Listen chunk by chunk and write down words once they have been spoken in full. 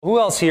Who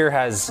else here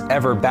has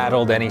ever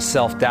battled any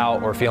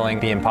self-doubt or feeling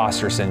the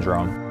imposter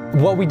syndrome?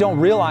 What we don't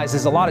realize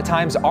is a lot of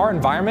times our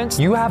environments,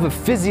 you have a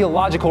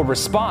physiological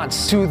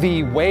response to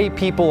the way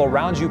people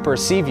around you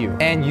perceive you.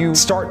 And you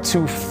start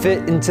to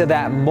fit into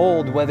that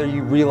mold whether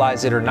you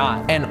realize it or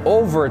not. And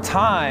over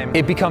time,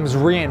 it becomes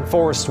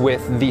reinforced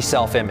with the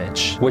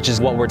self-image, which is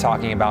what we're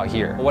talking about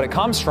here. What it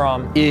comes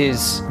from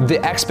is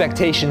the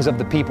expectations of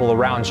the people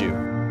around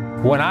you.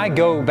 When I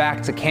go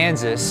back to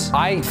Kansas,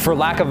 I, for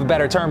lack of a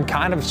better term,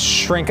 kind of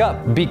shrink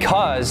up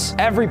because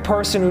every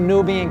person who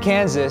knew me in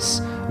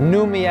Kansas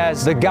knew me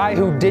as the guy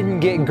who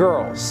didn't get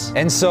girls.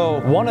 And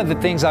so one of the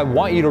things I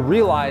want you to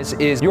realize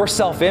is your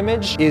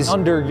self-image is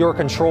under your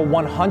control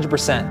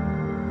 100%.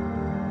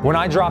 When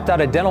I dropped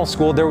out of dental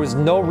school, there was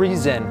no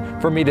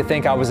reason for me to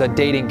think I was a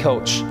dating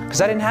coach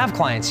because I didn't have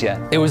clients yet.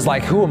 It was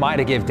like, who am I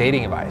to give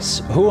dating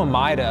advice? Who am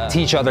I to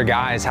teach other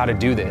guys how to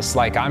do this?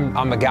 Like,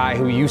 I'm a guy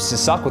who used to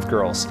suck with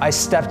girls. I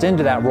stepped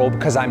into that role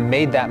because I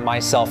made that my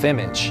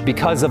self-image.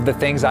 Because of the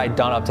things I'd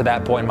done up to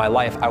that point in my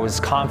life, I was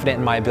confident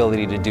in my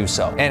ability to do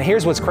so. And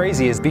here's what's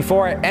crazy is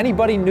before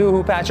anybody knew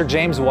who Patrick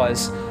James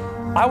was,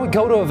 I would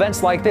go to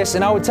events like this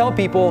and I would tell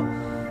people,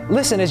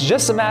 listen, it's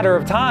just a matter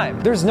of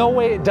time. There's no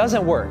way it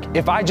doesn't work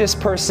if I just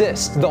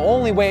persist. The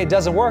only way it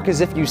doesn't work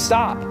is if you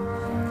stop.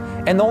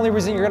 And the only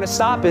reason you're gonna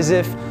stop is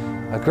if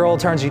a girl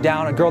turns you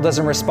down, a girl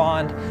doesn't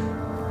respond,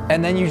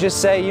 and then you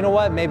just say, you know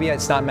what, maybe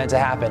it's not meant to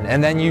happen.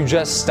 And then you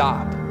just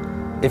stop.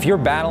 If you're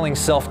battling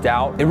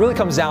self-doubt, it really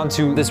comes down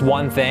to this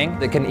one thing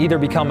that can either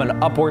become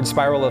an upward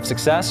spiral of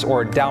success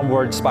or a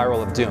downward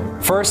spiral of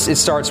doom. First, it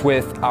starts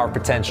with our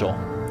potential.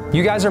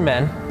 You guys are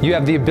men, you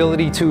have the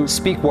ability to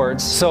speak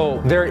words,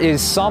 so there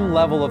is some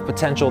level of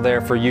potential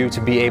there for you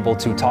to be able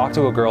to talk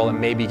to a girl and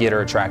maybe get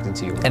her attracted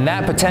to you. And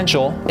that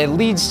potential, it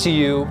leads to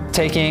you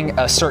taking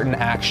a certain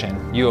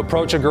action. You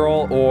approach a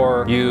girl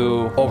or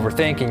you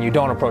overthink and you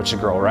don't approach a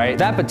girl, right?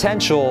 That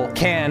potential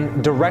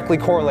can directly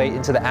correlate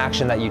into the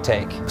action that you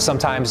take.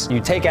 Sometimes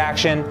you take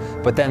action,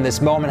 but then this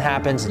moment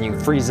happens and you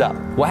freeze up.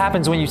 What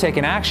happens when you take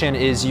an action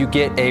is you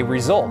get a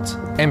result.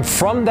 And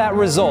from that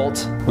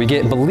result, we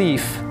get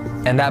belief.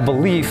 And that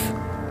belief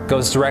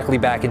goes directly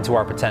back into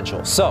our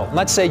potential. So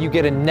let's say you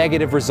get a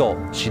negative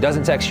result. She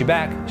doesn't text you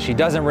back, she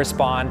doesn't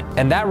respond,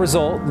 and that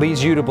result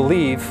leads you to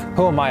believe,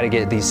 who am I to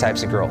get these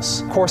types of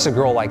girls? Of course a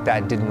girl like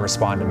that didn't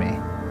respond to me.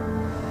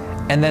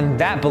 And then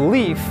that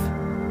belief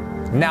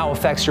now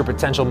affects your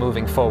potential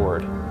moving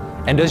forward.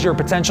 And does your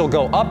potential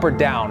go up or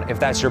down if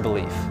that's your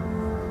belief?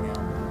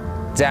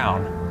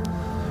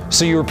 Down.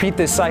 So you repeat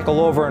this cycle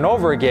over and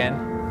over again,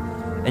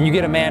 and you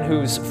get a man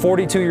who's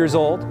 42 years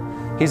old,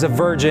 he's a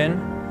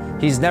virgin,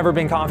 he's never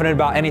been confident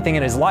about anything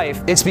in his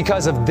life. It's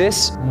because of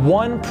this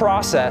one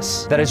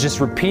process that has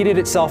just repeated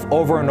itself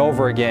over and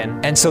over again,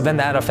 and so then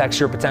that affects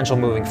your potential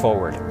moving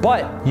forward.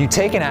 But you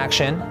take an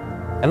action,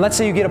 and let's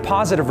say you get a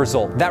positive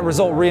result. That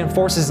result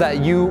reinforces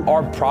that you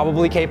are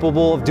probably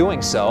capable of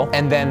doing so,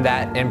 and then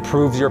that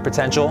improves your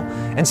potential.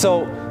 And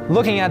so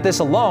looking at this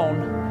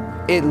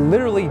alone, it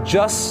literally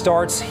just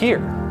starts here.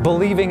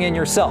 Believing in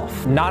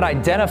yourself, not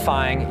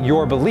identifying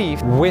your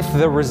belief with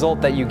the result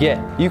that you get.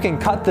 You can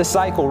cut the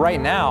cycle right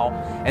now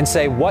and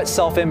say, what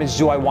self-image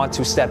do I want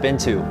to step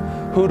into?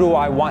 Who do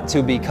I want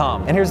to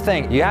become? And here's the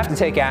thing, you have to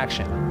take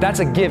action. That's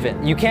a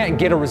given. You can't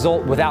get a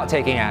result without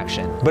taking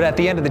action. But at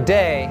the end of the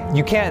day,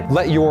 you can't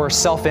let your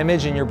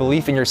self-image and your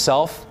belief in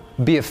yourself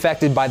be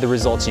affected by the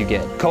results you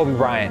get. Kobe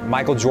Bryant,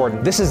 Michael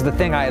Jordan, this is the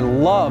thing I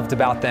loved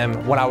about them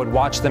when I would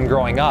watch them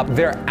growing up,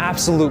 their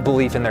absolute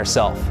belief in their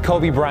self.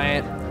 Kobe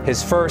Bryant,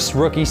 his first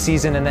rookie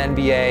season in the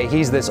NBA,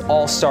 he's this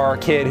all-star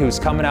kid who's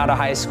coming out of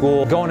high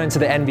school, going into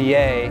the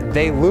NBA.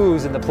 They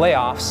lose in the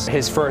playoffs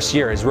his first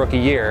year, his rookie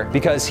year,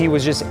 because he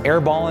was just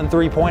airballing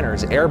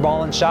three-pointers,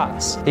 airballing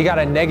shots. He got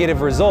a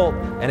negative result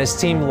and his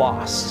team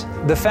lost.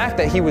 The fact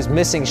that he was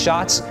missing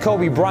shots,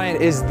 Kobe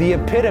Bryant is the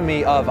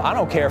epitome of, I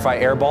don't care if I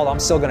airball, I'm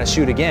still gonna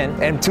shoot again.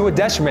 And to a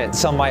detriment,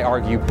 some might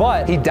argue,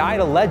 but he died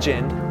a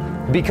legend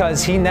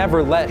because he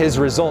never let his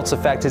results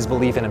affect his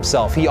belief in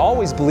himself. He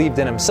always believed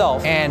in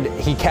himself and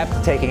he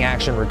kept taking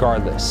action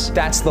regardless.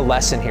 That's the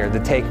lesson here, the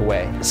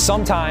takeaway.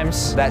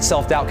 Sometimes that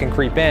self-doubt can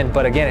creep in,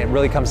 but again, it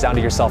really comes down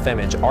to your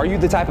self-image. Are you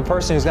the type of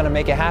person who's gonna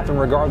make it happen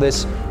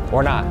regardless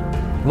or not?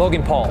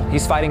 Logan Paul,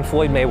 he's fighting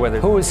Floyd Mayweather.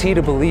 Who is he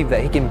to believe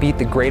that he can beat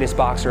the greatest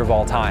boxer of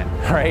all time,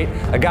 right?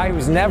 A guy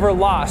who's never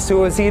lost,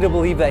 who is he to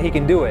believe that he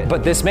can do it?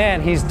 But this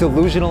man, he's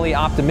delusionally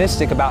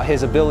optimistic about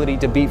his ability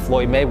to beat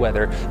Floyd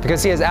Mayweather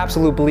because he has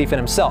absolute belief in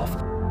himself.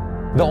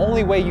 The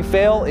only way you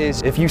fail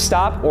is if you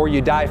stop or you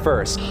die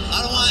first.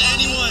 I don't want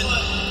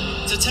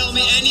anyone to tell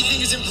me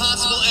anything is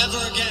impossible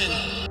ever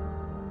again.